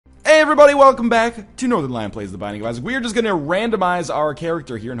everybody, welcome back to Northernlion Plays the Binding of Isaac. We are just going to randomize our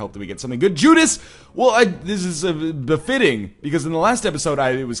character here and hope that we get something good. Judas! Well, this is befitting, because in the last episode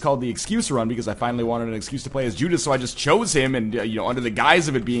it was called the excuse run, because I finally wanted an excuse to play as Judas, so I just chose him, and, under the guise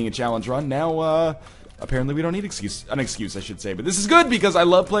of it being a challenge run. Now, apparently we don't need an excuse, I should say. But this is good, because I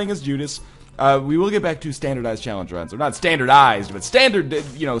love playing as Judas. We will get back to standardized challenge runs, or not standardized, but standard,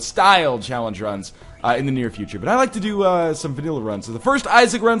 styled challenge runs in the near future. But I like to do some vanilla runs. So the first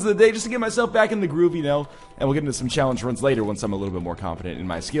Isaac runs of the day, just to get myself back in the groove, and we'll get into some challenge runs later once I'm a little bit more confident in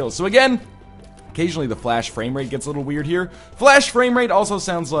my skills. So again, occasionally the flash frame rate gets a little weird here. Flash frame rate also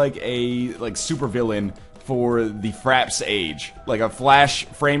sounds like a super villain for the Fraps age. Like a flash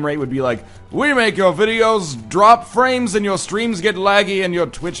frame rate would be like, we make your videos drop frames and your streams get laggy and your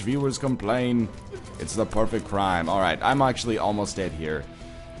Twitch viewers complain. It's the perfect crime. Alright, I'm actually almost dead here.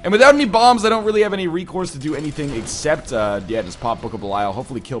 And without any bombs, I don't really have any recourse to do anything except, just pop Book of Belial,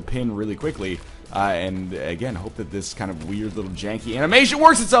 hopefully kill Pin really quickly. And again, hope that this kind of weird little janky animation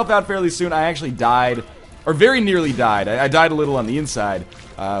works itself out fairly soon. I actually died, or very nearly died. I died a little on the inside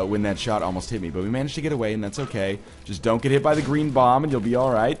when that shot almost hit me, but we managed to get away, and that's okay. Just don't get hit by the green bomb, and you'll be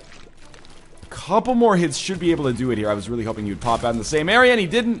alright. A couple more hits should be able to do it here. I was really hoping he would pop out in the same area, and he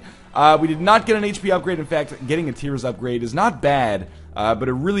didn't. We did not get an HP upgrade. In fact, getting a Tears upgrade is not bad, but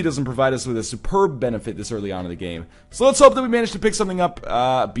it really doesn't provide us with a superb benefit this early on in the game. So let's hope that we manage to pick something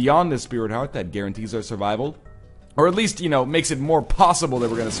up beyond this Spirit Heart that guarantees our survival. Or at least, makes it more possible that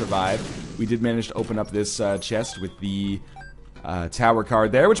we're going to survive. We did manage to open up this chest with the tower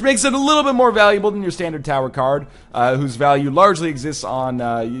card there, which makes it a little bit more valuable than your standard tower card, whose value largely exists on,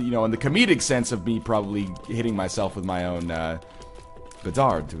 in the comedic sense of me probably hitting myself with my own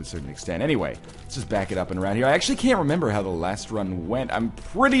Bedard to a certain extent. Anyway, let's just back it up and around here. I actually can't remember how the last run went. I'm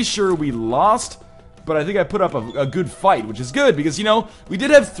pretty sure we lost, but I think I put up a good fight, which is good, because, we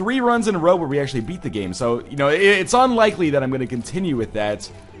did have 3 runs in a row where we actually beat the game, so, it's unlikely that I'm going to continue with that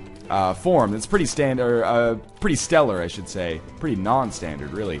form. It's pretty pretty stellar, I should say. Pretty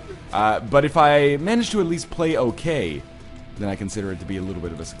non-standard, really. But if I manage to at least play okay, then I consider it to be a little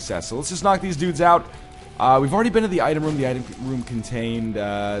bit of a success. So let's just knock these dudes out. We've already been to the item room. The item room contained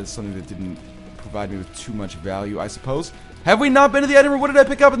something that didn't provide me with too much value, I suppose. Have we not been to the item room? What did I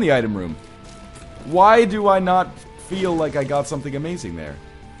pick up in the item room? Why do I not feel like I got something amazing there?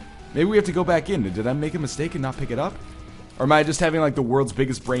 Maybe we have to go back in. Did I make a mistake and not pick it up? Or am I just having like the world's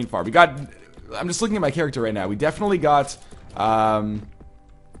biggest brain fart? I'm just looking at my character right now. We definitely got that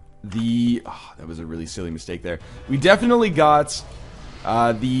was a really silly mistake there. We definitely got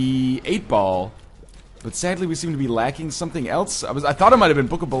the 8-ball. But sadly, we seem to be lacking something else. I thought it might have been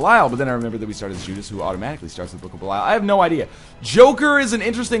Book of Belial, but then I remembered that we started as Judas, who automatically starts with Book of Belial. I have no idea. Joker is an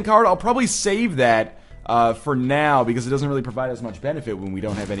interesting card. I'll probably save that for now, because it doesn't really provide us much benefit when we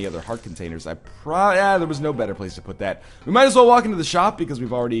don't have any other heart containers. There was no better place to put that. We might as well walk into the shop, because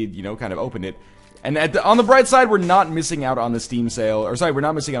we've already, kind of opened it. And on the bright side, we're not missing out on the Steam sale, or sorry, we're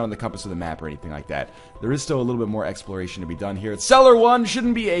not missing out on the compass of the map or anything like that. There is still a little bit more exploration to be done here. Cellar 1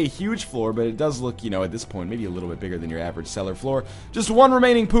 shouldn't be a huge floor, but it does look, at this point, maybe a little bit bigger than your average cellar floor. Just 1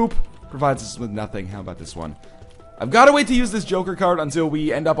 remaining poop provides us with nothing. How about this one? I've got to wait to use this Joker card until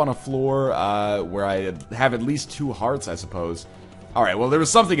we end up on a floor where I have at least 2 hearts, I suppose. Alright, well, there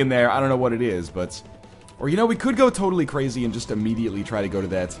was something in there. I don't know what it is, but... Or, we could go totally crazy and just immediately try to go to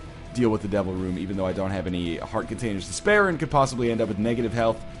that deal with the devil room, even though I don't have any heart containers to spare and could possibly end up with negative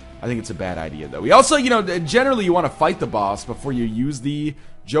health. I think it's a bad idea, though. We also, generally you want to fight the boss before you use the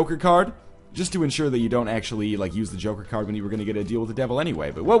Joker card, just to ensure that you don't actually, use the Joker card when you were going to get a deal with the devil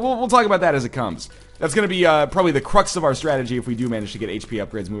anyway. But we'll talk about that as it comes. That's going to be probably the crux of our strategy if we do manage to get HP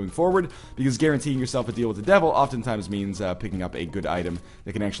upgrades moving forward, because guaranteeing yourself a deal with the devil oftentimes means picking up a good item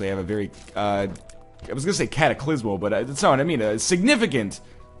that can actually have a very, I was going to say cataclysmal, but that's not what I mean, a significant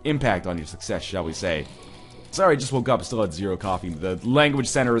impact on your success, shall we say. Sorry, I just woke up, still had 0 coffee. The language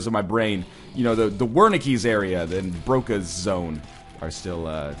centers of my brain, the Wernicke's area, the Broca's zone, are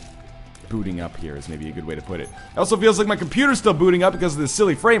still booting up here, is maybe a good way to put it. It also feels like my computer's still booting up because of this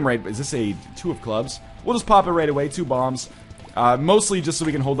silly frame rate. Is this a 2 of clubs? We'll just pop it right away, 2 bombs. Mostly just so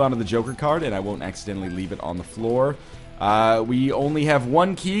we can hold on to the Joker card and I won't accidentally leave it on the floor. We only have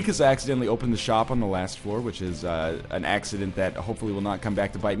 1 key because I accidentally opened the shop on the last floor, which is an accident that hopefully will not come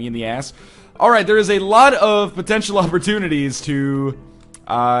back to bite me in the ass. Alright, there is a lot of potential opportunities to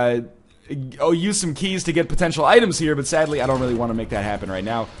use some keys to get potential items here, but sadly I don't really want to make that happen right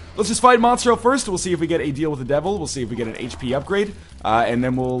now. Let's just fight Monstro first. We'll see if we get a deal with the devil. We'll see if we get an HP upgrade, and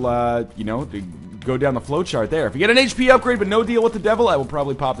then we'll, go down the flowchart there. If we get an HP upgrade but no deal with the devil, I will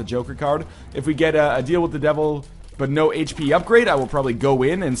probably pop the Joker card. If we get a deal with the devil but no HP upgrade. I will probably go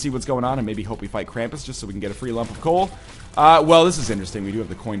in and see what's going on and maybe hope we fight Krampus just so we can get a free lump of coal. Well, this is interesting. We do have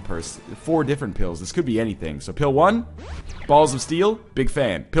the coin purse. 4 different pills. This could be anything. So pill 1, Balls of Steel, big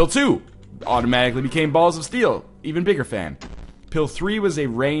fan. Pill 2, automatically became Balls of Steel, even bigger fan. Pill 3 was a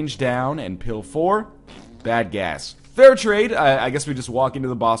range down, and pill 4, bad gas. Fair trade. I guess we just walk into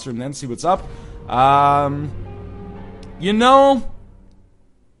the boss room then, see what's up. You know,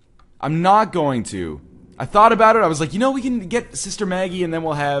 I'm not going to. I thought about it. I was like, you know, we can get Sister Maggie and then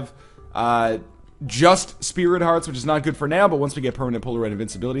we'll have just Spirit Hearts, which is not good for now, but once we get permanent Polaroid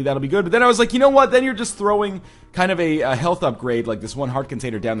Invincibility, that'll be good. But then I was like, you know what? Then you're just throwing kind of a health upgrade, like this 1 heart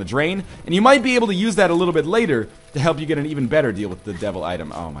container down the drain, and you might be able to use that a little bit later to help you get an even better deal with the devil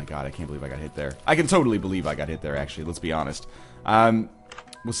item. Oh my god, I can't believe I got hit there. I can totally believe I got hit there, actually. Let's be honest.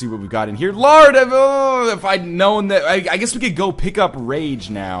 We'll see what we've got in here. Lord, if I'd known that... I guess we could go pick up Rage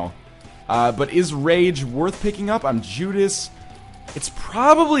now. But is Rage worth picking up? I'm Judas. It's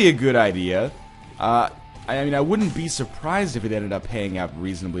probably a good idea. I mean, I wouldn't be surprised if it ended up paying out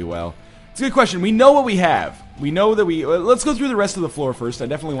reasonably well. It's a good question. We know what we have. We know that we... let's go through the rest of the floor first. I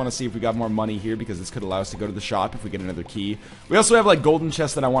definitely want to see if we got more money here, because this could allow us to go to the shop if we get another key. We also have, like, golden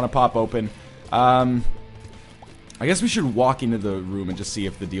chests that I want to pop open. I guess we should walk into the room and just see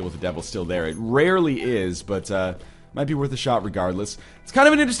if the deal with the devil's still there. It rarely is, but might be worth a shot regardless. It's kind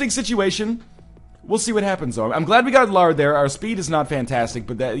of an interesting situation. We'll see what happens, though. I'm glad we got Lard there. Our speed is not fantastic,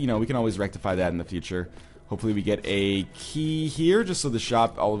 but that, you know, we can always rectify that in the future. Hopefully we get a key here, just so the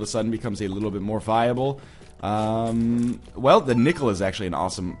shop all of a sudden becomes a little bit more viable. Well, the nickel is actually an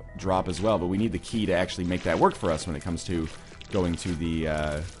awesome drop as well, but we need the key to actually make that work for us when it comes to going to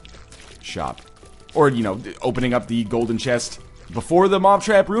the shop. Or, you know, opening up the golden chest before the mob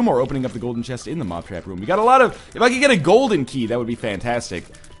trap room, or opening up the golden chest in the mob trap room. We got a lot of... If I could get a golden key, that would be fantastic.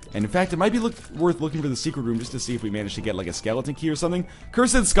 And in fact, it might be worth looking for the secret room just to see if we manage to get, like, a skeleton key or something.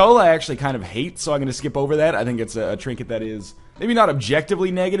 Cursed Skull I actually kind of hate, so I'm going to skip over that. I think it's a trinket that is maybe not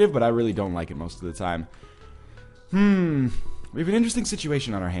objectively negative, but I really don't like it most of the time. We have an interesting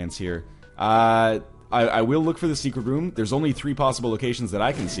situation on our hands here. I will look for the secret room. There's only 3 possible locations that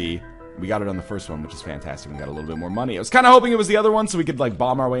I can see. We got it on the first one, which is fantastic. We got a little bit more money. I was kind of hoping it was the other one so we could, like,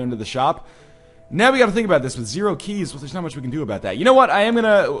 bomb our way into the shop. Now we got to think about this. With 0 keys, well, there's not much we can do about that. You know what?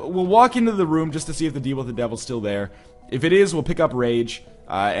 We'll walk into the room just to see if the deal with the devil's still there. If it is, we'll pick up Rage,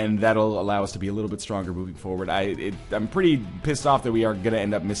 and that'll allow us to be a little bit stronger moving forward. I'm pretty pissed off that we are going to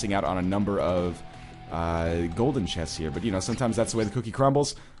end up missing out on a number of golden chests here. But, you know, sometimes that's the way the cookie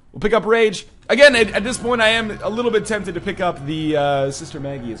crumbles. We'll pick up Rage. Again, at this point, I am a little bit tempted to pick up the Sister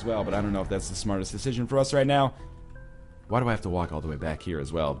Maggie as well, but I don't know if that's the smartest decision for us right now. Why do I have to walk all the way back here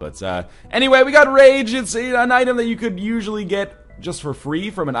as well? But anyway, we got Rage. It's an item that you could usually get just for free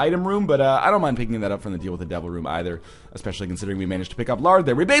from an item room, but I don't mind picking that up from the Deal with the Devil room either, especially considering we managed to pick up Lard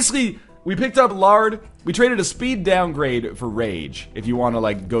there. We picked up Lard. We traded a speed downgrade for Rage, if you want to,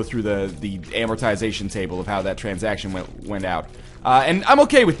 like, go through the amortization table of how that transaction went out. And I'm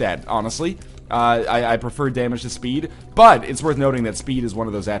okay with that, honestly. I prefer damage to speed, but it's worth noting that speed is one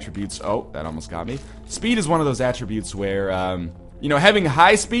of those attributes... Oh, that almost got me. Speed is one of those attributes where, you know, having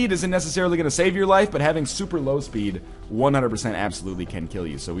high speed isn't necessarily going to save your life, but having super low speed 100% absolutely can kill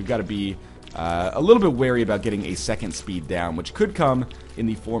you. So we've got to be a little bit wary about getting a second speed down, which could come in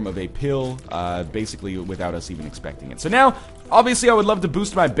the form of a pill, basically without us even expecting it. So now, obviously, I would love to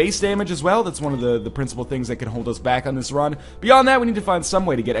boost my base damage as well. That's one of the principal things that can hold us back on this run. Beyond that, we need to find some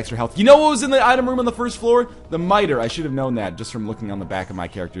way to get extra health. You know what was in the item room on the first floor? The miter. I should have known that just from looking on the back of my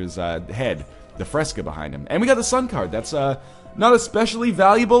character's head. The fresca behind him. And we got the sun card. That's not especially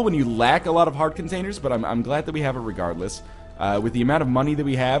valuable when you lack a lot of heart containers, but I'm glad that we have it regardless. With the amount of money that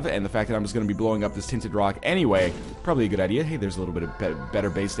we have, and the fact that I'm just going to be blowing up this tinted rock anyway, probably a good idea. Hey, there's a little bit of better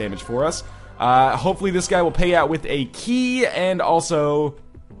base damage for us. Hopefully this guy will pay out with a key, and also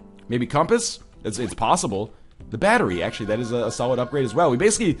maybe compass. It's possible. The battery, actually, that is a solid upgrade as well.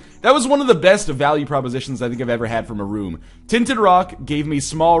 That was one of the best value propositions I think I've ever had from a room. Tinted rock gave me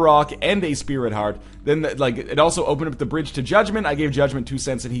small rock and a spirit heart. Then, like, it also opened up the bridge to Judgment. I gave Judgment 2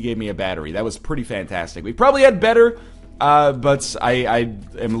 cents and he gave me a battery. That was pretty fantastic. We probably had better, but I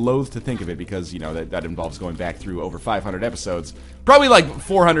am loath to think of it because, you know, that involves going back through over 500 episodes. Probably like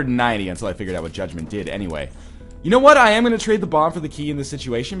 490 until I figured out what Judgment did anyway. You know what? I am going to trade the bomb for the key in this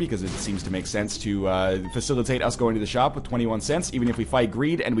situation because it seems to make sense to facilitate us going to the shop with 21 cents. Even if we fight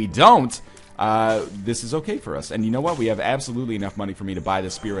greed and we don't, this is okay for us. And you know what? We have absolutely enough money for me to buy the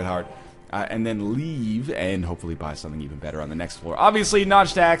spirit heart and then leave and hopefully buy something even better on the next floor. Obviously,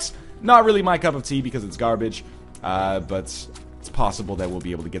 notch tax, not really my cup of tea because it's garbage, but it's possible that we'll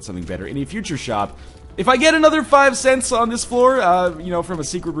be able to get something better in a future shop. If I get another 5 cents on this floor, you know, from a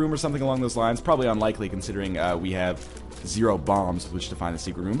secret room or something along those lines, probably unlikely considering we have 0 bombs with which to find the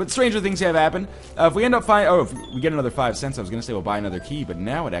secret room. But stranger things have happened. If we end up if we get another 5 cents, I was going to say we'll buy another key, but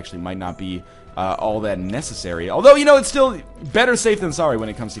now it actually might not be all that necessary. Although, you know, it's still better safe than sorry when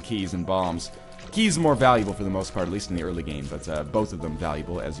it comes to keys and bombs. Keys more valuable for the most part, at least in the early game, but both of them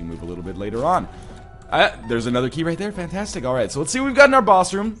valuable as you move a little bit later on. There's another key right there. Fantastic. Alright, so let's see what we've got in our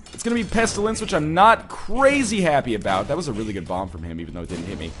boss room. It's going to be Pestilence, which I'm not crazy happy about. That was a really good bomb from him, even though it didn't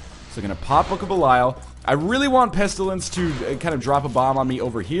hit me. So I'm going to pop Book of Belial. I really want Pestilence to kind of drop a bomb on me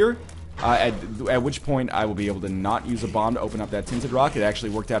over here. At which point I will be able to not use a bomb to open up that Tinted Rock. It actually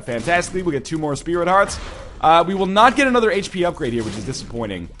worked out fantastically. We'll get 2 more Spirit Hearts. We will not get another HP upgrade here, which is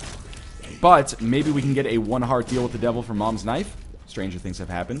disappointing. But maybe we can get a 1 heart deal with the devil from Mom's Knife. Stranger things have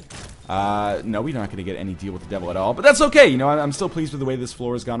happened. No, we're not going to get any deal with the devil at all. But that's okay. You know, I'm still pleased with the way this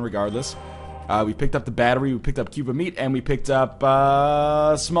floor has gone regardless. We picked up the battery, we picked up Cube of Meat, and we picked up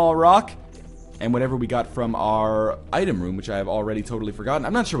Small Rock. And whatever we got from our item room, which I have already totally forgotten.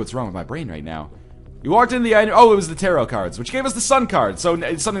 I'm not sure what's wrong with my brain right now. We walked into the item... Oh, it was the tarot cards, which gave us the sun card. So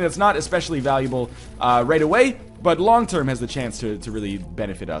it's something that's not especially valuable right away, but long-term has the chance to really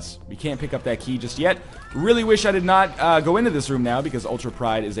benefit us. We can't pick up that key just yet. Really wish I did not go into this room now, because Ultra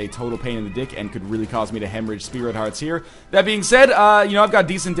Pride is a total pain in the dick and could really cause me to hemorrhage Spirit Hearts here. That being said, you know, I've got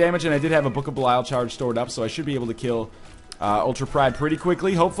decent damage, and I did have a Book of Belial charge stored up, so I should be able to kill Ultra Pride pretty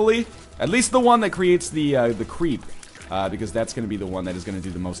quickly, hopefully. At least the one that creates the creep. Because that's going to be the one that is going to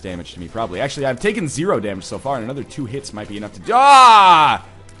do the most damage to me, probably. Actually, I've taken 0 damage so far, and another 2 hits might be enough to... Ah!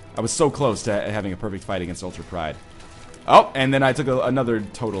 I was so close to having a perfect fight against Ultra Pride. Oh, and then I took another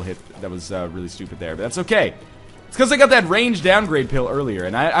total hit that was really stupid there, but that's okay. It's because I got that range downgrade pill earlier,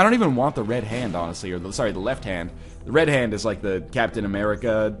 and I don't even want the red hand, honestly, or the left hand. The red hand is like the Captain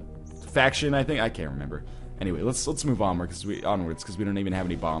America faction, I think. I can't remember. Anyway, let's move onwards, because we don't even have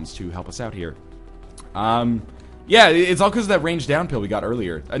any bombs to help us out here. Yeah, it's all because of that range down pill we got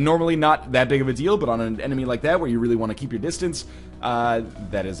earlier. Normally not that big of a deal, but on an enemy like that where you really want to keep your distance,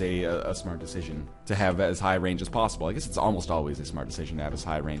 that is a smart decision to have as high range as possible. I guess it's almost always a smart decision to have as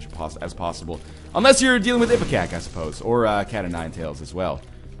high range as possible. Unless you're dealing with Ipecac, I suppose, or Cat of Nine Tails as well.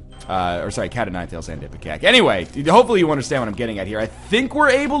 Or sorry, Cat of Nine Tails and Ipecac. Anyway, hopefully you understand what I'm getting at here. I think we're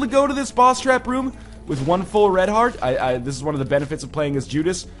able to go to this boss trap room with 1 full red heart. This is one of the benefits of playing as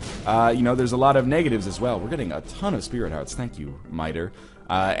Judas. You know, there's a lot of negatives as well. We're getting a ton of Spirit Hearts. Thank you, Miter.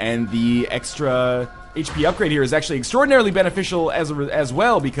 And the extra HP upgrade here is actually extraordinarily beneficial as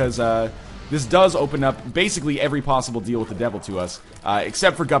well, because this does open up basically every possible deal with the devil to us,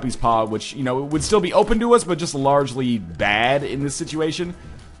 except for Guppy's Paw, which, you know, would still be open to us, but just largely bad in this situation.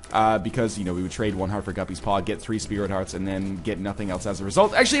 Because, you know, we would trade 1 heart for Guppy's Paw, get 3 Spirit Hearts, and then get nothing else as a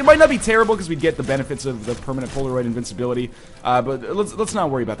result. Actually, it might not be terrible, because we'd get the benefits of the permanent Polaroid invincibility, but let's not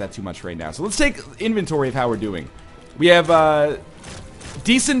worry about that too much right now. So let's take inventory of how we're doing. We have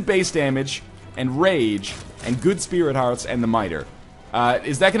decent base damage, and rage, and good Spirit Hearts, and the Miter.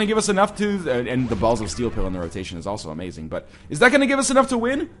 Is that going to give us enough to... and the Balls of Steel pill in the rotation is also amazing, but is that going to give us enough to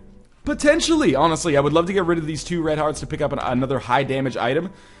win? Potentially, honestly. I would love to get rid of these 2 red hearts to pick up another high damage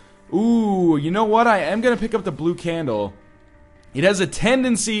item. Ooh, you know what? I am going to pick up the Blue Candle. It has a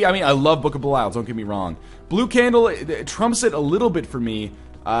tendency... I mean, I love Book of Belial, don't get me wrong. Blue Candle it trumps it a little bit for me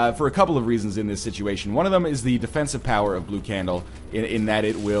for a couple of reasons in this situation. One of them is the defensive power of Blue Candle, in that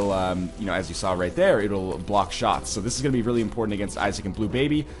it will, you know, as you saw right there, it'll block shots. So this is going to be really important against Isaac and Blue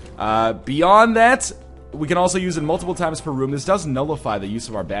Baby. Beyond that... we can also use it multiple times per room. This does nullify the use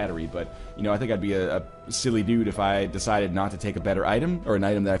of our battery, but, you know, I think I'd be a silly dude if I decided not to take a better item, or an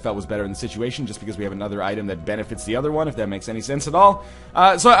item that I felt was better in the situation, just because we have another item that benefits the other one, if that makes any sense at all.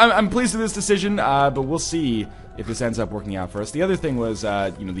 So I'm pleased with this decision, but we'll see if this ends up working out for us. The other thing was,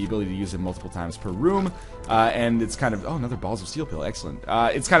 you know, the ability to use it multiple times per room, and it's kind of... oh, another Balls of Steel pill, excellent.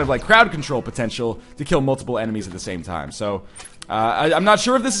 It's kind of like crowd control potential to kill multiple enemies at the same time, so... I'm not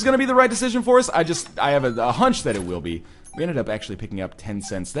sure if this is going to be the right decision for us. I have a hunch that it will be. We ended up actually picking up 10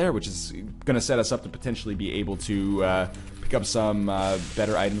 cents there, which is going to set us up to potentially be able to pick up some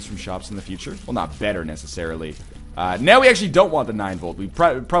better items from shops in the future. Well, not better necessarily. Now we actually don't want the 9-volt. We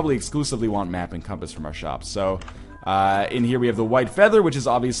probably exclusively want map and compass from our shops. So in here we have the White Feather, which is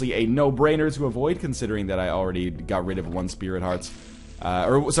obviously a no-brainer to avoid, considering that I already got rid of 1 Spirit Hearts.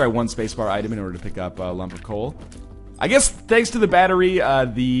 Or, sorry, 1 spacebar item in order to pick up a lump of coal. I guess thanks to the battery,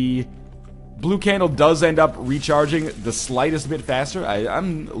 the Blue Candle does end up recharging the slightest bit faster.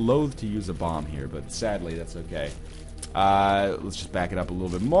 I'm loath to use a bomb here, but sadly that's okay. Let's just back it up a little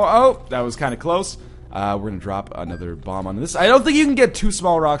bit more. Oh, that was kind of close. We're going to drop another bomb on this. I don't think you can get 2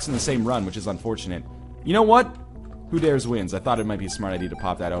 small rocks in the same run, which is unfortunate. You know what? Who dares wins. I thought it might be a smart idea to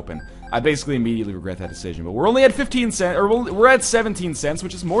pop that open. I basically immediately regret that decision. But we're only at 15 cents, or we're at 17 cents,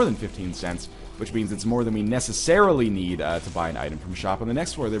 which is more than 15 cents. Which means it's more than we necessarily need to buy an item from shop on the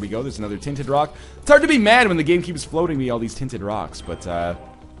next floor. There we go. There's another tinted rock. It's hard to be mad when the game keeps floating me all these tinted rocks. But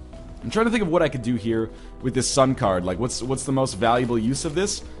I'm trying to think of what I could do here with this sun card. Like, what's the most valuable use of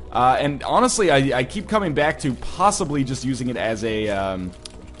this? And honestly, I keep coming back to possibly just using it as a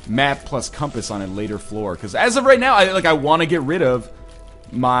map plus compass on a later floor. Because as of right now, I want to get rid of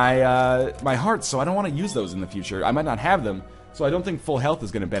my my hearts, so I don't want to use those in the future. I might not have them, so I don't think full health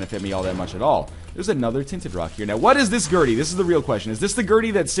is going to benefit me all that much at all. There's another tinted rock here. Now, what is this Gertie? This is the real question. Is this the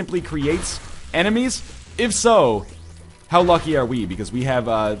Gertie that simply creates enemies? If so, how lucky are we? Because we have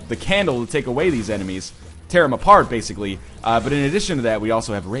the candle to take away these enemies, tear them apart, basically. But in addition to that, we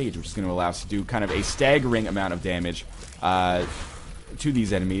also have Rage, which is going to allow us to do kind of a staggering amount of damage to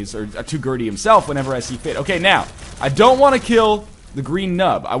these enemies, or to Gertie himself whenever I see fit. Okay, now, I don't want to kill the green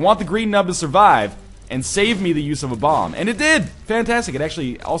nub. I want the green nub to survive and save me the use of a bomb. And it did! Fantastic. It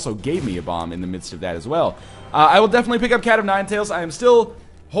actually also gave me a bomb in the midst of that as well. I will definitely pick up Cat of Nine Tails. I am still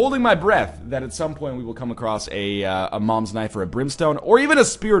holding my breath that at some point we will come across a Mom's Knife or a Brimstone, or even a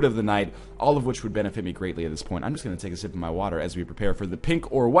Spirit of the Night, all of which would benefit me greatly at this point. I'm just going to take a sip of my water as we prepare for the pink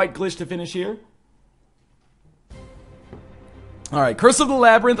or white glitch to finish here. Alright, Curse of the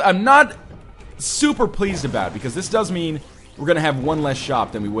Labyrinth, I'm not super pleased about, because this does mean we're going to have one less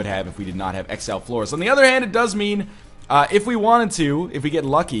shop than we would have if we did not have XL floors. On the other hand, it does mean, if we wanted to, if we get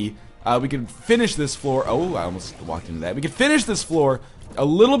lucky, we could finish this floor. Oh, I almost walked into that. We could finish this floor a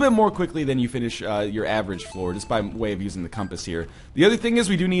little bit more quickly than you finish your average floor, just by way of using the compass here. The other thing is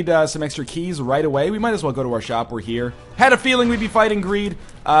we do need some extra keys right away. We might as well go to our shop. We're here. Had a feeling we'd be fighting greed.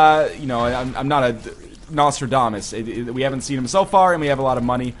 You know, I'm not a Nostradamus. We haven't seen him so far, and we have a lot of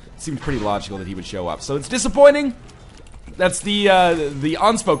money. It seems pretty logical that he would show up. So it's disappointing. That's the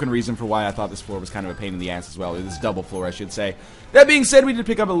unspoken reason for why I thought this floor was kind of a pain in the ass as well, or this double floor, I should say. That being said, we did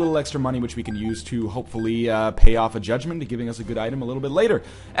pick up a little extra money, which we can use to hopefully pay off a judgment to giving us a good item a little bit later.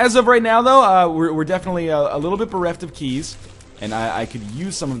 As of right now, though, we're definitely a little bit bereft of keys, and I could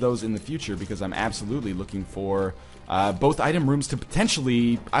use some of those in the future because I'm absolutely looking for both item rooms to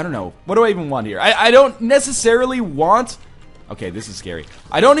potentially, I don't know, what do I even want here? I don't necessarily want... Okay, this is scary.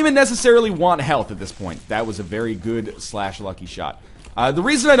 I don't even necessarily want health at this point. That was a very good slash lucky shot. The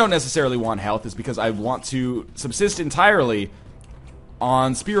reason I don't necessarily want health is because I want to subsist entirely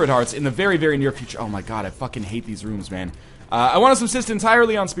on Spirit Hearts in the very, very near future. Oh my god, I fucking hate these rooms, man. I want to subsist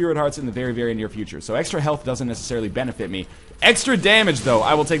entirely on Spirit Hearts in the very, very near future. So extra health doesn't necessarily benefit me. Extra damage, though,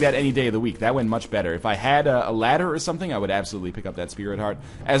 I will take that any day of the week. That went much better. If I had a ladder or something, I would absolutely pick up that Spirit Heart.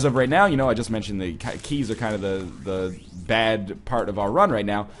 As of right now, you know, I just mentioned the keys are kind of the bad part of our run right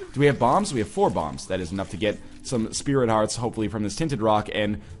now. Do we have bombs? We have 4 bombs. That is enough to get some Spirit Hearts, hopefully, from this Tinted Rock,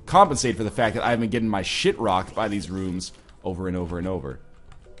 and compensate for the fact that I've been getting my shit rocked by these rooms over and over and over.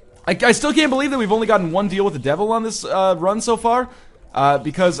 I still can't believe that we've only gotten one deal with the devil on this run so far.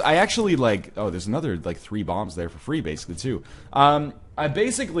 Because I actually, like... Oh, there's another, like, 3 bombs there for free, basically, too. I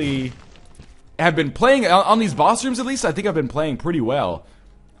basically have been playing... On these boss rooms, at least, I think I've been playing pretty well.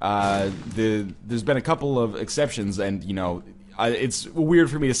 There's been a couple of exceptions, and, you know... it's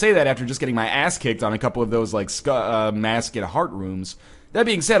weird for me to say that after just getting my ass kicked on a couple of those, like, mask and heart rooms. That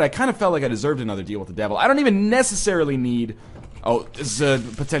being said, I kind of felt like I deserved another deal with the devil. I don't even necessarily need... Oh, this is a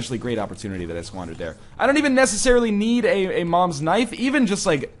potentially great opportunity that I squandered there. I don't even necessarily need a mom's knife, even just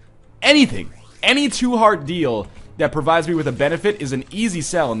like anything. Any 2-heart deal that provides me with a benefit is an easy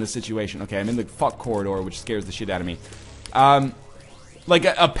sell in this situation. Okay, I'm in the fuck corridor, which scares the shit out of me. Like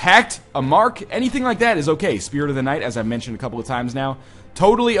a pact, a mark, anything like that is okay. Spirit of the Night, as I've mentioned a couple of times now,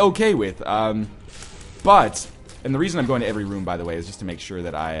 totally okay with. But, and the reason I'm going to every room, by the way, is just to make sure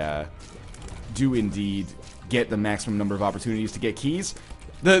that I do indeed get the maximum number of opportunities to get keys.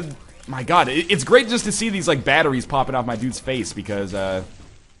 My god, it's great just to see these like batteries popping off my dude's face, because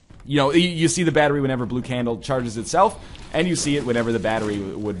you know, you see the battery whenever Blue Candle charges itself, and you see it whenever the battery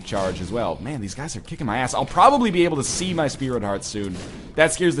would charge as well. Man, these guys are kicking my ass. I'll probably be able to see my Spirit Heart soon.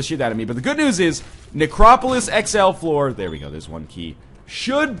 That scares the shit out of me. But the good news is, Necropolis XL floor, there we go, there's one key,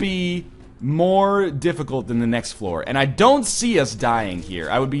 should be more difficult than the next floor. And I don't see us dying here.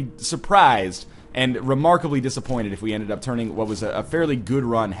 I would be surprised and remarkably disappointed if we ended up turning what was a fairly good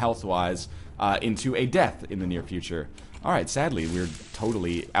run health-wise into a death in the near future. Alright, sadly, we're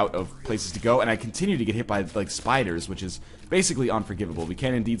totally out of places to go, and I continue to get hit by, like, spiders, which is basically unforgivable. We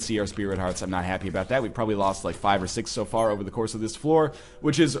can indeed see our Spirit Hearts. I'm not happy about that. We've probably lost, like, 5 or 6 so far over the course of this floor,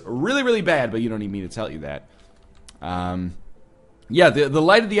 which is really, really bad, but you don't need me to tell you that. Yeah, the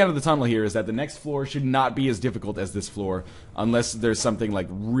light at the end of the tunnel here is that the next floor should not be as difficult as this floor, unless there's something like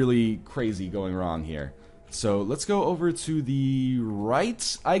really crazy going wrong here. So let's go over to the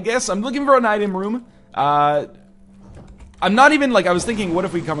right, I guess. I'm looking for an item room. I'm not even, like, I was thinking, what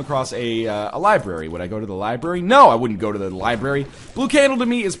if we come across a library? Would I go to the library? No, I wouldn't go to the library. Blue candle to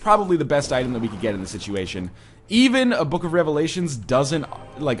me is probably the best item that we could get in the situation. Even a Book of Revelations doesn't,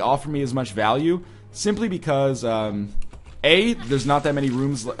 like, offer me as much value, simply because, A, there's not that many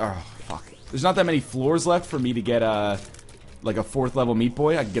rooms, there's not that many floors left for me to get, like a 4th level Meat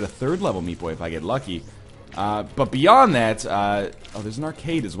Boy. I could get a 3rd level Meat Boy if I get lucky. But beyond that, oh, there's an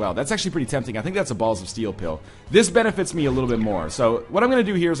arcade as well. That's actually pretty tempting. I think that's a Balls of Steel pill. This benefits me a little bit more. So what I'm going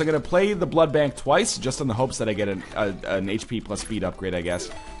to do here is I'm going to play the Blood Bank twice, just in the hopes that I get an HP plus speed upgrade, I guess.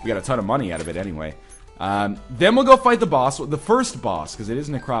 We got a ton of money out of it anyway. Then we'll go fight the boss, the first boss, because it is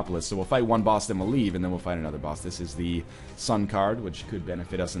Necropolis. So we'll fight one boss, then we'll leave, and then we'll fight another boss. This is the Sun card, which could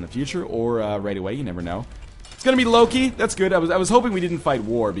benefit us in the future, or right away, you never know. It's gonna be Loki. That's good. I was hoping we didn't fight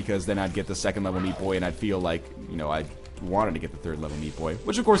War, because then I'd get the 2nd level Meat Boy, and I'd feel like, you know, I wanted to get the 3rd level Meat Boy,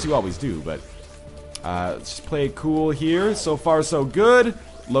 which of course you always do. But let's just play it cool here. So far, so good.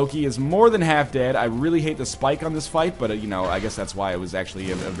 Loki is more than half dead. I really hate the spike on this fight, but you know, I guess that's why it was actually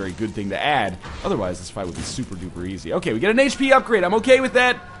a very good thing to add. Otherwise, this fight would be super duper easy. Okay, we get an HP upgrade. I'm okay with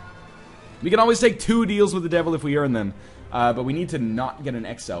that. We can always take 2 deals with the devil if we earn them, but we need to not get an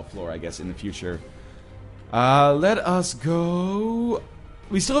XL floor, I guess, in the future. Let us go.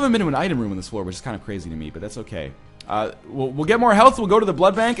 We still haven't been to an item room on this floor, which is kind of crazy to me, but that's okay. We'll get more health. We'll go to the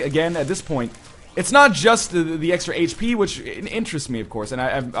blood bank again. At this point, it's not just the extra HP, which interests me, of course. And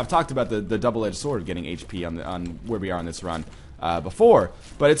I've talked about the double-edged sword of getting HP on where we are on this run before,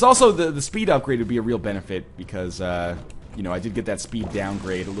 but it's also the speed upgrade would be a real benefit because you know, I did get that speed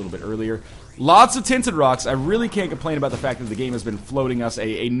downgrade a little bit earlier. Lots of tinted rocks. I really can't complain about the fact that the game has been floating us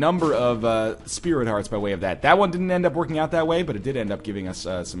a number of spirit hearts by way of that. That one didn't end up working out that way, but it did end up giving us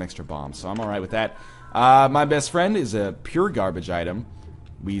some extra bombs, so I'm alright with that. My best friend is a pure garbage item.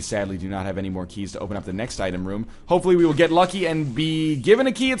 We sadly do not have any more keys to open up the next item room. Hopefully we will get lucky and be given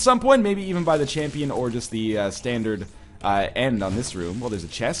a key at some point, maybe even by the champion or just the standard end on this room. Well, there's a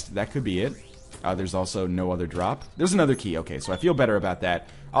chest. That could be it. There's also no other drop. There's another key. Okay, so I feel better about that.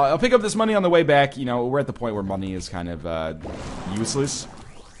 I'll pick up this money on the way back. You know, we're at the point where money is kind of useless.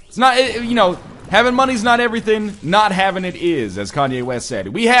 It's not, you know, having money's not everything. Not having it is, as Kanye West said.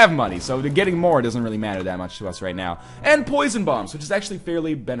 We have money, so getting more doesn't really matter that much to us right now. And poison bombs, which is actually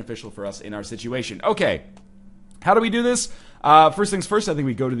fairly beneficial for us in our situation. Okay, how do we do this? First things first, I think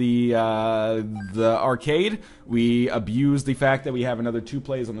we go to the arcade. We abuse the fact that we have another 2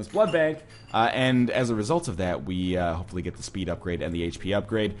 plays on this blood bank, and as a result of that, we hopefully get the speed upgrade and the HP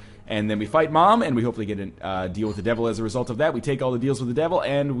upgrade. And then we fight Mom, and we hopefully get a deal with the devil as a result of that. We take all the deals with the devil,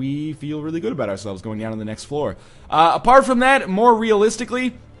 and we feel really good about ourselves going down to the next floor. Apart from that, more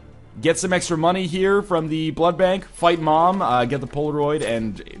realistically, get some extra money here from the blood bank, fight Mom, get the Polaroid,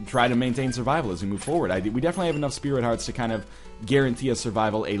 and try to maintain survival as we move forward. We definitely have enough spirit hearts to kind of guarantee us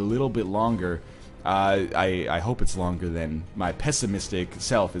survival a little bit longer. I hope it's longer than my pessimistic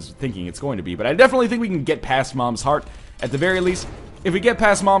self is thinking it's going to be, but I definitely think we can get past Mom's heart at the very least. If we get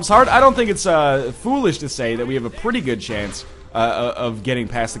past Mom's heart, I don't think it's foolish to say that we have a pretty good chance of getting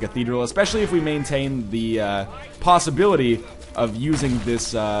past the cathedral, especially if we maintain the possibility of using this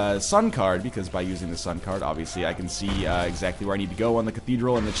sun card, because by using the sun card, obviously I can see exactly where I need to go on the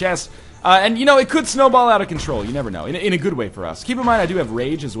cathedral and the chest. And, you know, it could snowball out of control. You never know. In a good way for us. Keep in mind, I do have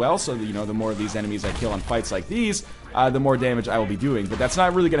rage as well, so, you know, the more of these enemies I kill on fights like these, the more damage I will be doing. But that's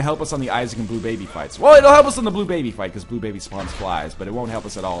not really going to help us on the Isaac and Blue Baby fights. Well, it'll help us on the Blue Baby fight, because Blue Baby spawns flies, but it won't help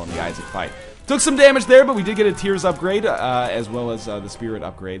us at all on the Isaac fight. Took some damage there, but we did get a Tears upgrade, as well as the Spirit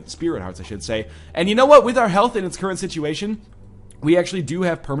upgrade. Spirit Hearts, I should say. And you know what? With our health in its current situation, we actually do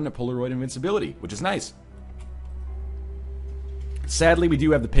have permanent Polaroid invincibility, which is nice. Sadly, we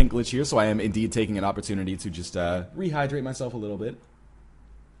do have the pink glitch here, so I am indeed taking an opportunity to just rehydrate myself a little bit.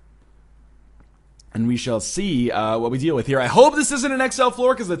 And we shall see what we deal with here. I hope this isn't an XL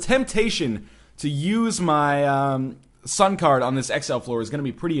floor, because the temptation to use my Sun card on this XL floor is going to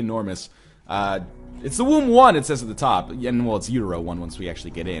be pretty enormous. It's the Womb 1, it says at the top, and well, it's Utero 1 once we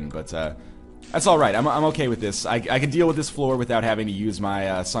actually get in, but that's alright. I'm okay with this. I can deal with this floor without having to use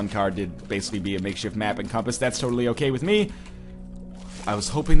my Sun card to basically be a makeshift map and compass. That's totally okay with me. I was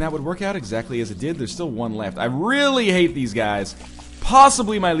hoping that would work out exactly as it did. There's still one left. I really hate these guys.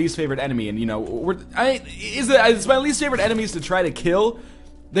 Possibly my least favorite enemy, and you know, it's my least favorite enemies to try to kill.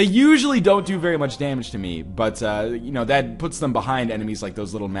 They usually don't do very much damage to me, but you know, that puts them behind enemies like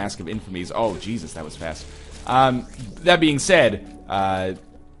those little Mask of Infamies. Oh, Jesus, that was fast. That being said,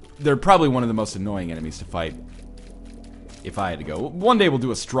 they're probably one of the most annoying enemies to fight. If I had to go. One day we'll do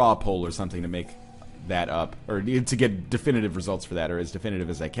a straw poll or something to make that up. Or to get definitive results for that, or as definitive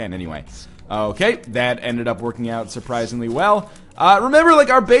as I can anyway. Okay, that ended up working out surprisingly well. Remember, like,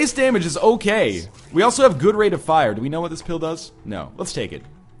 our base damage is okay. We also have good rate of fire. Do we know what this pill does? No. Let's take it.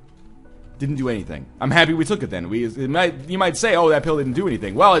 Didn't do anything. I'm happy we took it then. You might say, oh, that pill didn't do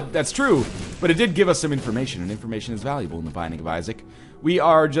anything. Well, that's true, but it did give us some information, and information is valuable in the Binding of Isaac. We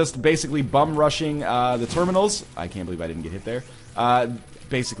are just basically bum rushing the terminals. I can't believe I didn't get hit there.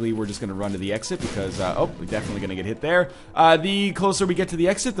 Basically, we're just going to run to the exit because, oh, we're definitely going to get hit there. The closer we get to the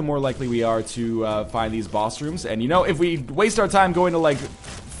exit, the more likely we are to find these boss rooms. And, you know, if we waste our time going to, like,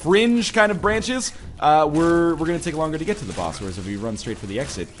 fringe kind of branches, we're going to take longer to get to the boss. Whereas if we run straight for the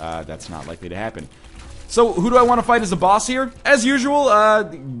exit, that's not likely to happen. So, who do I want to fight as a boss here? As usual,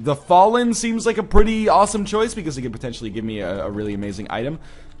 the Fallen seems like a pretty awesome choice because it could potentially give me a really amazing item.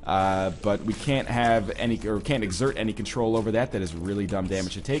 But we can't have any, or can't exert any control over that. That is really dumb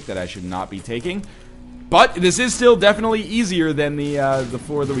damage to take that I should not be taking. But this is still definitely easier than the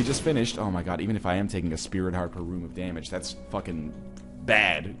floor that we just finished. Oh my god, even if I am taking a Spirit Heart per room of damage, that's fucking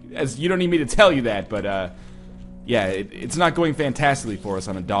bad. As you don't need me to tell you that, but yeah, it's not going fantastically for us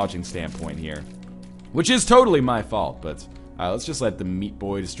on a dodging standpoint here. Which is totally my fault, but let's just let the meat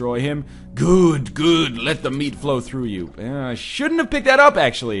boy destroy him. Good, good, let the meat flow through you. I shouldn't have picked that up,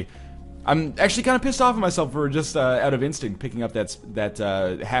 actually. I'm actually kind of pissed off at myself for just out of instinct picking up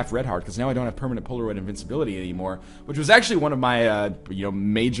that half red heart, because now I don't have permanent Polaroid invincibility anymore, which was actually one of my you know,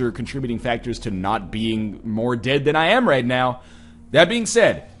 major contributing factors to not being more dead than I am right now. That being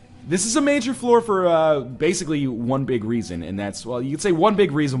said, this is a major floor for basically one big reason, and that's, well, you could say one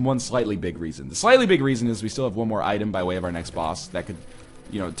big reason, one slightly big reason. The slightly big reason is we still have one more item by way of our next boss that could,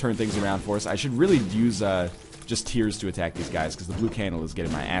 you know, turn things around for us. I should really use just tears to attack these guys, because the blue candle is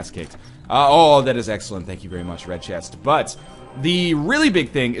getting my ass kicked. Oh, that is excellent. Thank you very much, Red Chest. But the really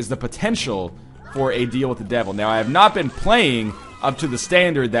big thing is the potential for a deal with the devil. Now, I have not been playing up to the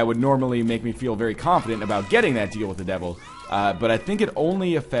standard that would normally make me feel very confident about getting that deal with the devil. But I think it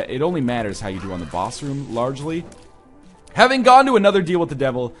only matters how you do on the boss room, largely. Having gone to another deal with the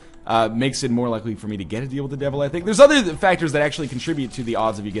devil makes it more likely for me to get a deal with the devil, I think. There's other factors that actually contribute to the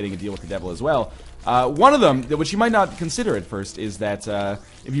odds of you getting a deal with the devil as well. One of them, which you might not consider at first, is that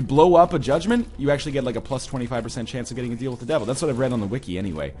if you blow up a judgment, you actually get like a plus 25% chance of getting a deal with the devil. That's what I've read on the wiki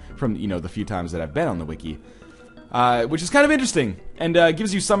anyway, from, you know, the few times that I've been on the wiki. Which is kind of interesting, and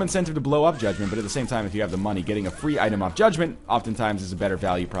gives you some incentive to blow up Judgment, but at the same time, if you have the money, getting a free item off Judgment oftentimes is a better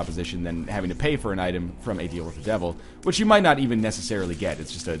value proposition than having to pay for an item from a deal with the devil, which you might not even necessarily get.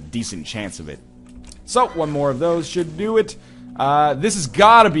 It's just a decent chance of it. So, one more of those should do it. This has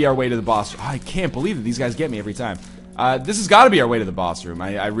got to be our way to the boss. I can't believe that these guys get me every time. This has got to be our way to the boss room.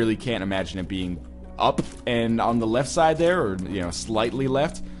 I really can't imagine it being up and on the left side there, or, you know, slightly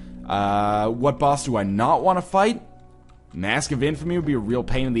left. What boss do I not want to fight? Mask of Infamy would be a real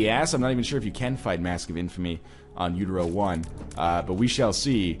pain in the ass. I'm not even sure if you can fight Mask of Infamy on Utero 1. But we shall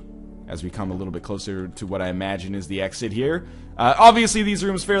see as we come a little bit closer to what I imagine is the exit here. Obviously, these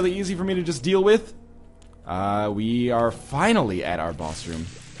rooms fairly easy for me to just deal with. We are finally at our boss room.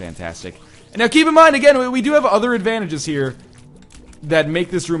 Fantastic. And now keep in mind, again, we do have other advantages here that make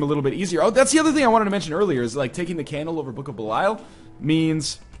this room a little bit easier. Oh, that's the other thing I wanted to mention earlier, is like taking the candle over Book of Belial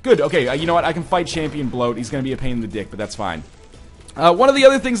means... Good, okay, you know what, I can fight Champion Bloat. He's gonna be a pain in the dick, but that's fine. One of the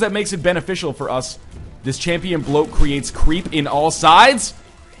other things that makes it beneficial for us, this Champion Bloat creates creep in all sides.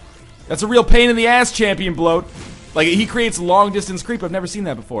 That's a real pain in the ass, Champion Bloat. Like, he creates long distance creep. I've never seen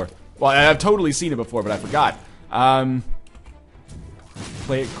that before. Well, I've totally seen it before, but I forgot.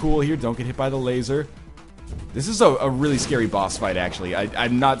 Play it cool here, don't get hit by the laser. This is a really scary boss fight, actually.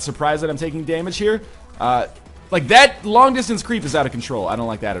 I'm not surprised that I'm taking damage here. Like, that long-distance creep is out of control. I don't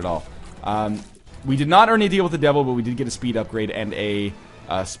like that at all. We did not earn a deal with the devil, but we did get a speed upgrade and a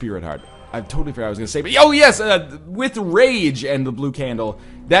Spirit Heart. I totally forgot what I was going to say, but oh yes, with Rage and the blue candle,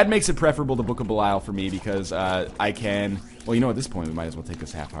 that makes it preferable to Book of Belial for me, because I can... Well, you know, at this point, we might as well take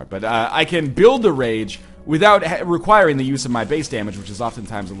this half heart. But I can build the Rage without requiring the use of my base damage, which is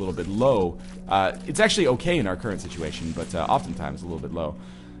oftentimes a little bit low. It's actually okay in our current situation, but oftentimes a little bit low.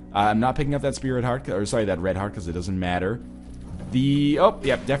 I'm not picking up that Spirit Heart, or sorry, that Red Heart, because it doesn't matter. Oh,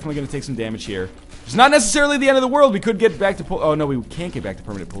 yeah, definitely going to take some damage here. It's not necessarily the end of the world. We could get back to... Oh, no, we can't get back to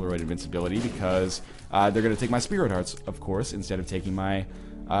permanent Polaroid invincibility, because they're going to take my Spirit Hearts, of course, instead of taking my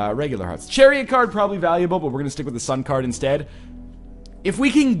regular hearts. Chariot card, probably valuable, but we're going to stick with the Sun card instead. If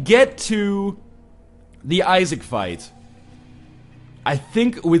we can get to the Isaac fight I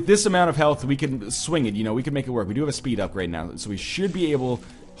think with this amount of health, we can swing it. You know, we can make it work. We do have a speed upgrade now, so we should be able,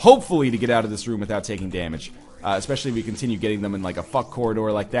 hopefully, to get out of this room without taking damage. Especially if we continue getting them in like a fuck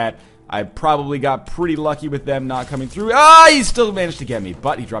corridor like that. I probably got pretty lucky with them not coming through. Ah, he still managed to get me,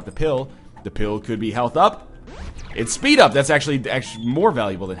 but he dropped the pill. The pill could be health up. It's speed up. That's actually more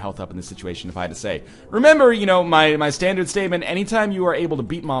valuable than health up in this situation, if I had to say. Remember, you know, my standard statement, anytime you are able to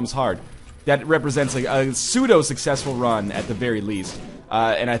beat Mom's heart, that represents a pseudo-successful run at the very least.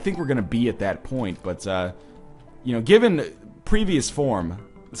 And I think we're going to be at that point, but, you know, given previous form,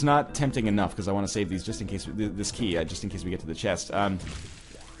 it's not tempting enough, because I want to save these just in case, this key, just in case we get to the chest.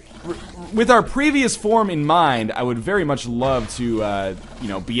 With our previous form in mind, I would very much love to, you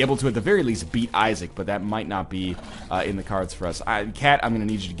know, be able to at the very least beat Isaac, but that might not be in the cards for us. Cat, I'm going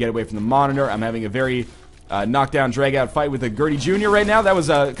to need you to get away from the monitor. I'm having a very knockdown, drag-out fight with a Gertie Jr. right now. That was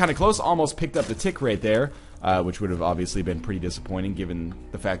kind of close. Almost picked up the tick right there, which would have obviously been pretty disappointing given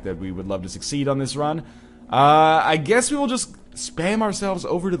the fact that we would love to succeed on this run. I guess we will just spam ourselves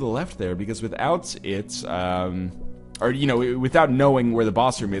over to the left there, because without it, or, you know, without knowing where the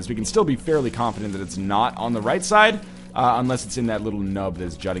boss room is, we can still be fairly confident that it's not on the right side, unless it's in that little nub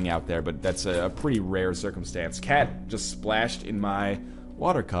that's jutting out there, but that's a pretty rare circumstance. Cat just splashed in my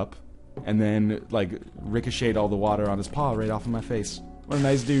water cup, and then, like, ricocheted all the water on his paw right off of my face. What a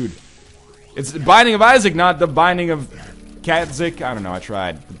nice dude. It's the Binding of Isaac, not the Binding of Catzik. I don't know, I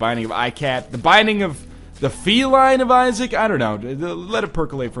tried. The Binding of iCat. The Binding of the Feline of Isaac. I don't know. Let it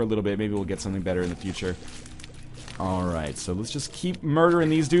percolate for a little bit. Maybe we'll get something better in the future. Alright, so let's just keep murdering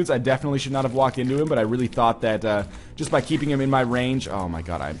these dudes. I definitely should not have walked into him, but I really thought that just by keeping him in my range... Oh my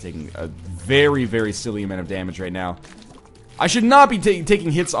god, I'm taking a very, very silly amount of damage right now. I should not be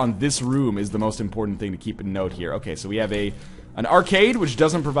taking hits on this room is the most important thing to keep in note here. Okay, so we have an arcade, which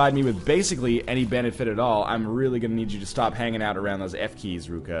doesn't provide me with basically any benefit at all. I'm really going to need you to stop hanging out around those F keys,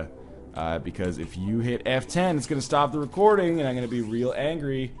 Ruka. Because if you hit F10, it's going to stop the recording, and I'm going to be real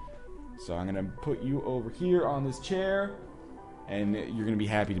angry. So I'm going to put you over here on this chair, and you're going to be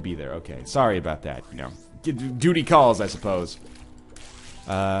happy to be there. Okay, sorry about that, you know. Duty calls, I suppose.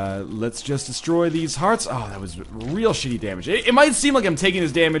 Let's just destroy these hearts. Oh, that was real shitty damage. It might seem like I'm taking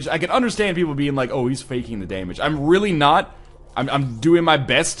this damage. I can understand people being like, oh, he's faking the damage. I'm really not. I'm doing my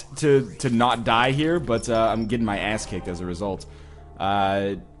best to not die here, but I'm getting my ass kicked as a result.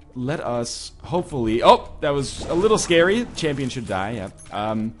 Let us hopefully... Oh, that was a little scary. Champion should die,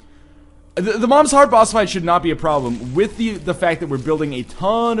 yeah. The Mom's Heart boss fight should not be a problem, with the fact that we're building a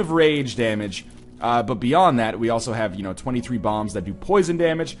ton of rage damage. But beyond that, we also have, you know, 23 bombs that do poison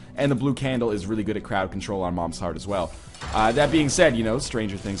damage, and the blue candle is really good at crowd control on Mom's Heart as well. That being said, you know,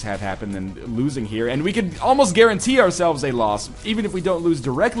 stranger things have happened than losing here, and we could almost guarantee ourselves a loss, even if we don't lose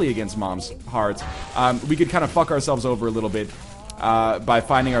directly against Mom's Heart. We could kind of fuck ourselves over a little bit. By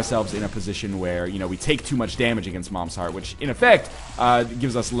finding ourselves in a position where, you know, we take too much damage against Mom's Heart, which in effect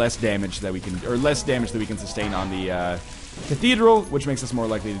gives us less damage that we can, or less damage that we can sustain on the Cathedral, which makes us more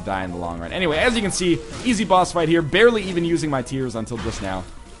likely to die in the long run. Anyway, as you can see, easy boss fight here, barely even using my tears until just now.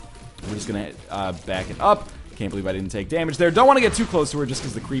 We're just gonna back it up. Can't believe I didn't take damage there. Don't want to get too close to her just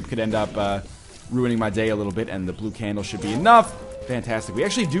because the creep could end up ruining my day a little bit, and the blue candle should be enough. Fantastic. We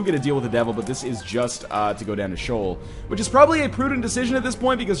actually do get a deal with the devil, but this is just to go down to Shoal, which is probably a prudent decision at this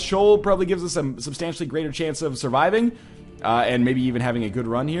point, because Shoal probably gives us a substantially greater chance of surviving, and maybe even having a good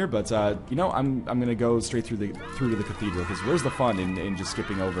run here. But you know, I'm gonna go straight through to the Cathedral, because where's the fun in just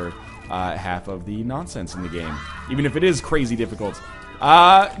skipping over half of the nonsense in the game, even if it is crazy difficult.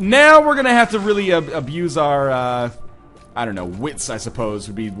 Now we're gonna have to really abuse our I don't know, wits, I suppose,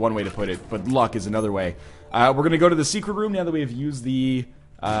 would be one way to put it, but luck is another way. We're going to go to the secret room now that we've used the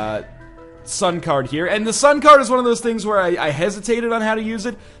sun card here. And the sun card is one of those things where I hesitated on how to use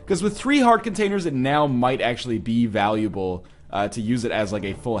it, because with 3 heart containers, it now might actually be valuable to use it as like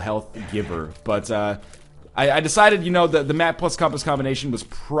a full health giver. But I decided, you know, the map plus compass combination was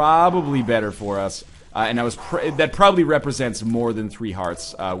probably better for us. And that probably represents more than 3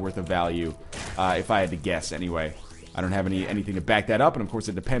 hearts worth of value, if I had to guess anyway. I don't have anything to back that up, and of course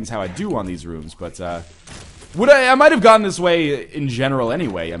it depends how I do on these rooms, but I might have gone this way in general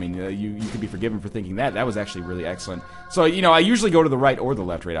anyway. I mean, you could be forgiven for thinking that. That was actually really excellent. So, you know, I usually go to the right or the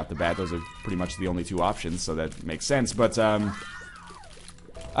left right off the bat. Those are pretty much the only 2 options, so that makes sense. But so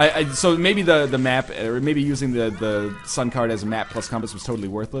maybe the map, or maybe using the sun card as a map plus compass was totally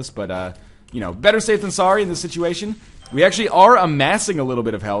worthless, but you know, better safe than sorry in this situation. We actually are amassing a little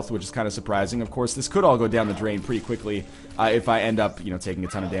bit of health, which is kind of surprising. Of course, this could all go down the drain pretty quickly if I end up, taking a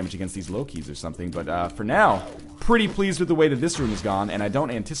ton of damage against these Lokis or something. But for now, pretty pleased with the way that this room has gone, and I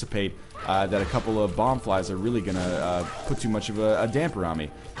don't anticipate that a couple of bomb flies are really going to put too much of a damper on me.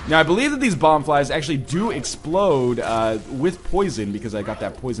 Now, I believe that these bomb flies actually do explode with poison because I got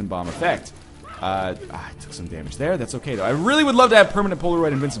that poison bomb effect. I took some damage there. That's okay, though. I really would love to have permanent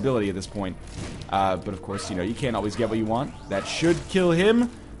Polaroid invincibility at this point. But, of course, you can't always get what you want. That should kill him.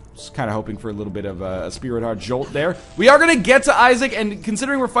 Just kind of hoping for a little bit of a Spirit Heart jolt there. We are going to get to Isaac, and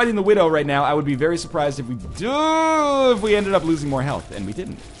considering we're fighting the Widow right now, I would be very surprised if we ended up losing more health. And we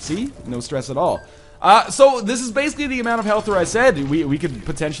didn't. See? No stress at all. So this is basically the amount of health where I said we could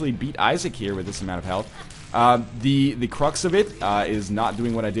potentially beat Isaac here with this amount of health. The crux of it is not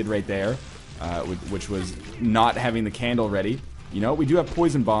doing what I did right there. Which was not having the candle ready. We do have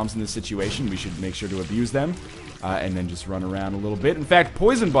poison bombs in this situation. We should make sure to abuse them. And then just run around a little bit. In fact,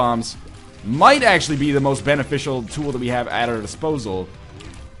 poison bombs might actually be the most beneficial tool that we have at our disposal.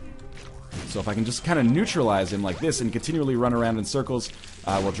 So if I can just kind of neutralize him like this and continually run around in circles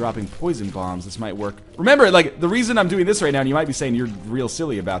while dropping poison bombs, this might work. Remember, the reason I'm doing this right now, and you might be saying you're real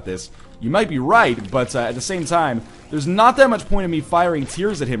silly about this, you might be right, but at the same time, there's not that much point in me firing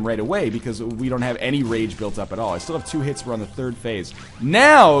tears at him right away because we don't have any rage built up at all. I still have 2 hits. We're on the 3rd phase.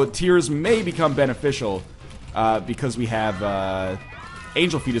 Now, tears may become beneficial because we have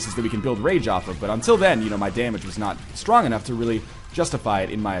angel fetuses that we can build rage off of, but until then, my damage was not strong enough to really justify it,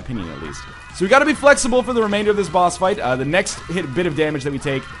 in my opinion at least. So we gotta be flexible for the remainder of this boss fight. The next bit of damage that we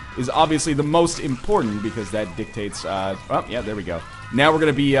take is obviously the most important because that dictates, oh, yeah, there we go. Now we're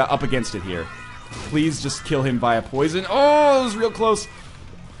gonna be up against it here. Please just kill him via poison. Oh, it was real close.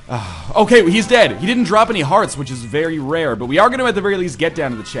 Okay, he's dead. He didn't drop any hearts, which is very rare, but we are gonna at the very least get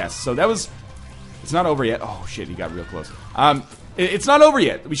down to the chest. So that was... It's not over yet. Oh, shit, he got real close. It's not over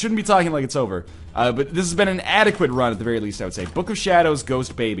yet. We shouldn't be talking like it's over. But this has been an adequate run at the very least, I would say. Book of Shadows,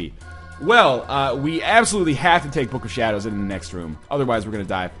 Ghost Baby. Well, we absolutely have to take Book of Shadows in the next room. Otherwise, we're going to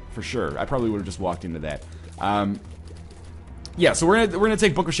die for sure. I probably would have just walked into that. Yeah, so we're gonna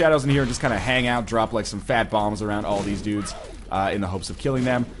take Book of Shadows in here and just kind of hang out, drop like some fat bombs around all these dudes in the hopes of killing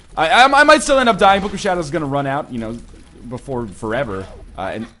them. I might still end up dying. Book of Shadows is going to run out, before forever.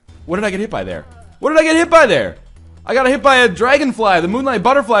 And what did I get hit by there? What did I get hit by there? I got hit by a dragonfly, the Moonlight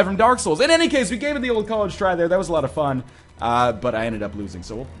Butterfly from Dark Souls. In any case, we gave it the old college try there. That was a lot of fun. But I ended up losing.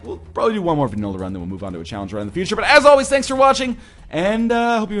 So we'll probably do one more vanilla run, then we'll move on to a challenge run in the future. But as always, thanks for watching, and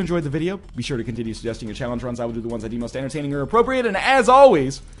hope you enjoyed the video. Be sure to continue suggesting your challenge runs. I will do the ones I deem most entertaining or appropriate. And as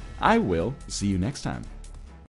always, I will see you next time.